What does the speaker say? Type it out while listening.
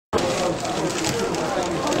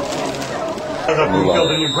We built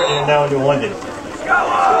a new Britain and now a new London.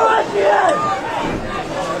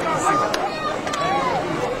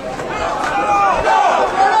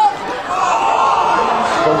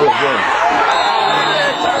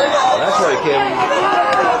 That's right, kid.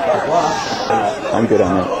 I'm good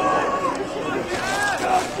on that.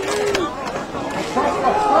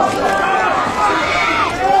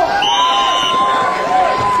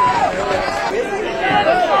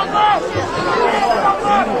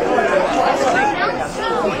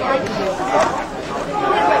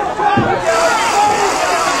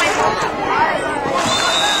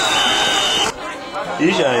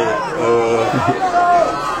 Usually,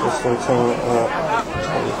 this one's 25.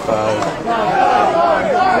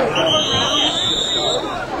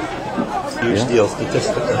 Huge deal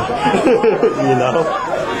statistically, you know?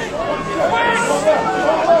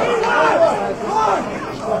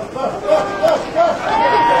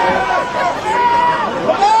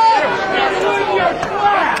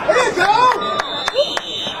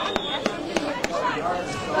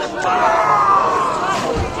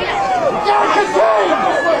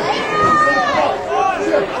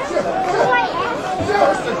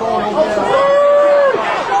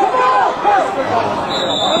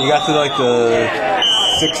 You got to like the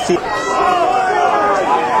 16.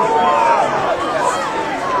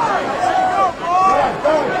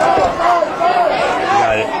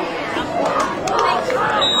 Got it.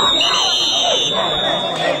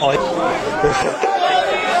 Oh.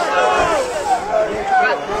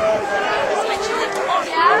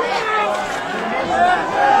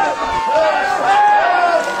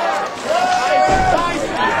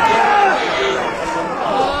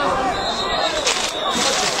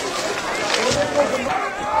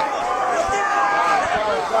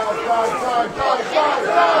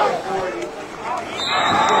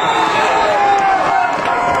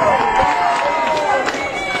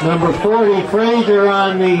 Number 40, Frazier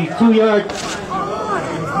on the 2-yard.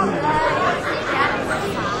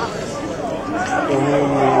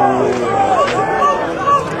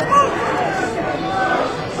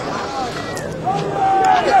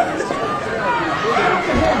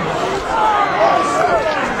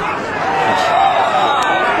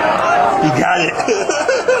 You got it.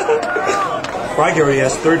 Frank already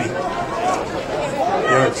has 30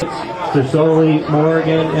 yards. Sisoli,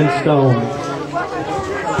 Morgan, and Stone.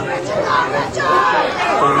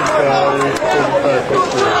 45.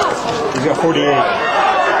 He's got 48.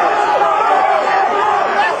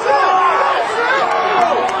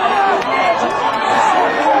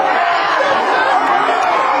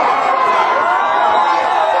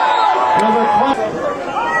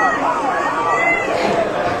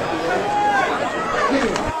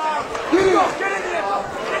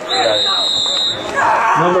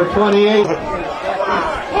 Number 28.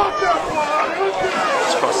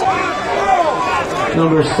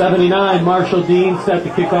 Number 79, Marshall Dean, set to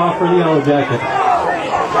kick off for the Yellow Jackets.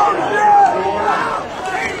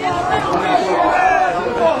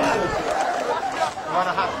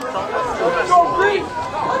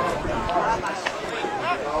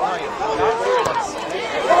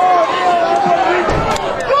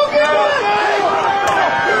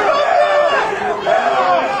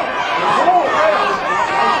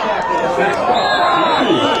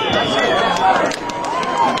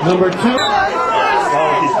 Number 2. Oh,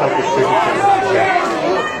 he's focused pretty good.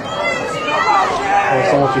 That's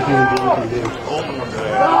so much a human being can do.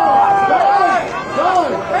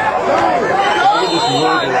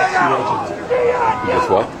 Guess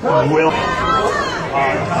what? Will.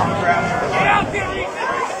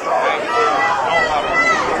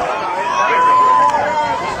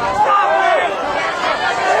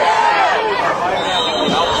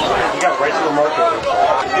 You got right to the market.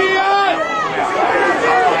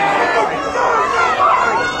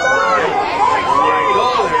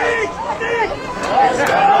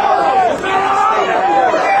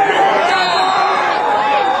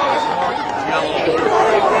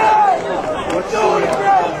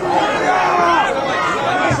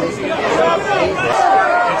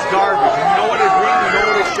 It's garbage. You know what it brings? You know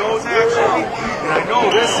what it shows actually? And I know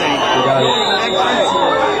this ain't. You got it.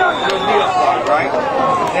 Right?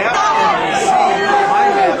 That and the my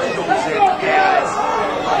map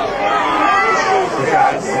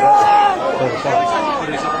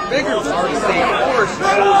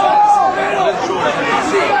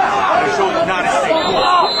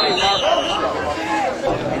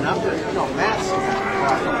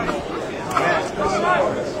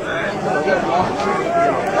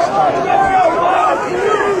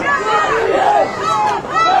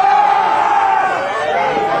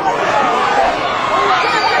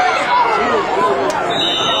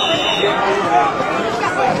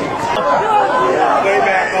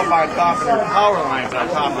top, and there's power lines on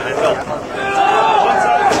top of it. One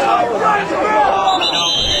side of the power lines are all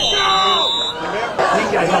down there. I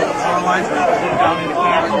think I know the power lines are down in the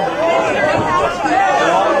Canton.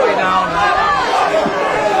 They're all the way down.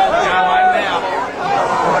 Got my map.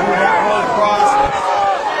 That road crossing.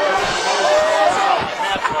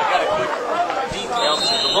 So I got a good detail of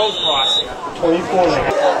the road crossing. 24 and a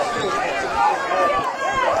half.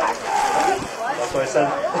 That's what I said.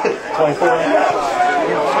 24 and a half.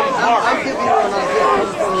 I'll give you one idea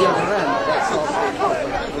from the other end. That's all.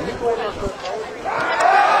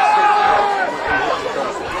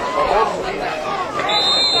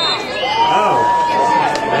 Oh.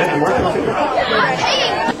 I had to mark it too.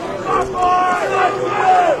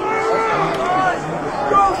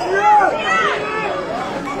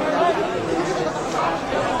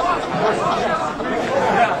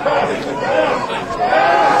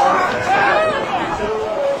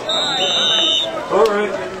 All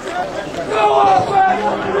right.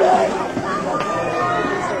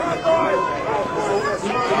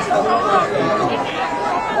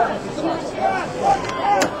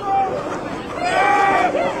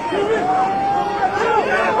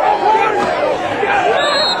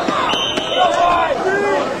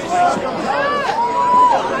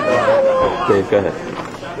 Dave, go ahead.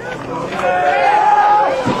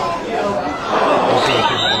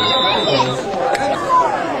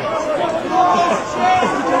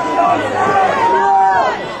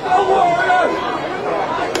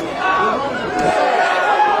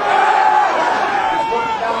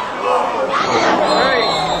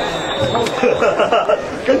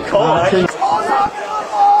 Good call, actually.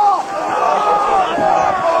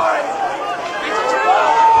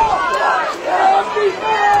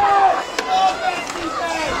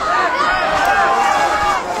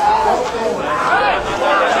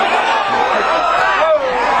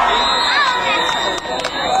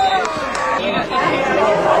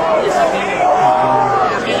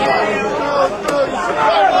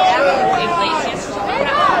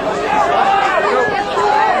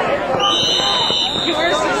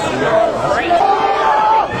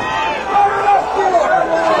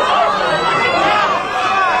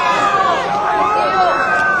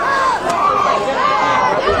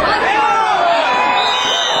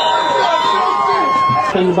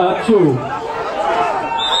 And about 2.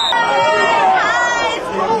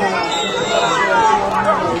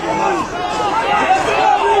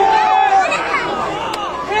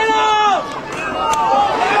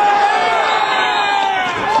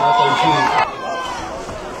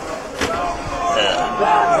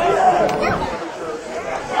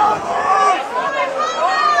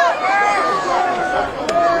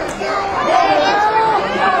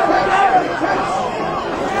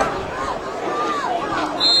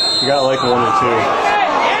 You got like 1 or 2.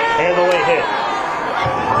 Handily hit.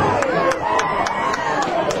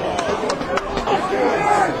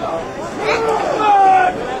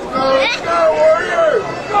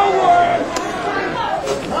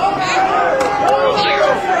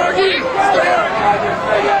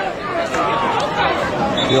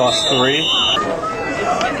 You lost 3.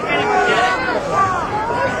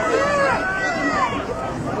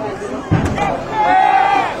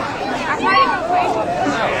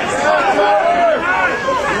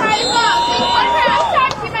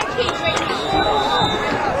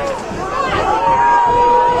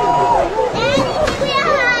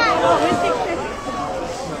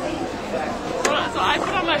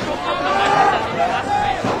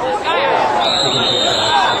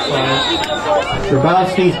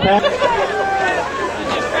 Grabowski's pass.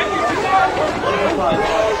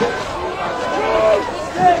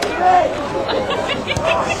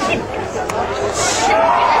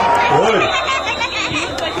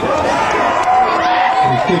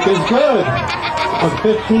 The kick is good. For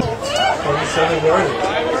 15. 27 yards.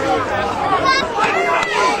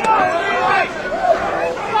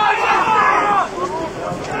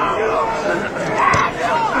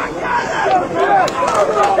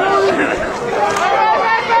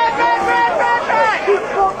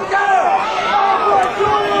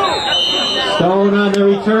 Stone on the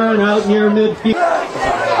return out near midfield.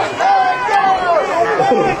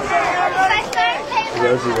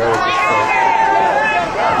 Rosie Rose.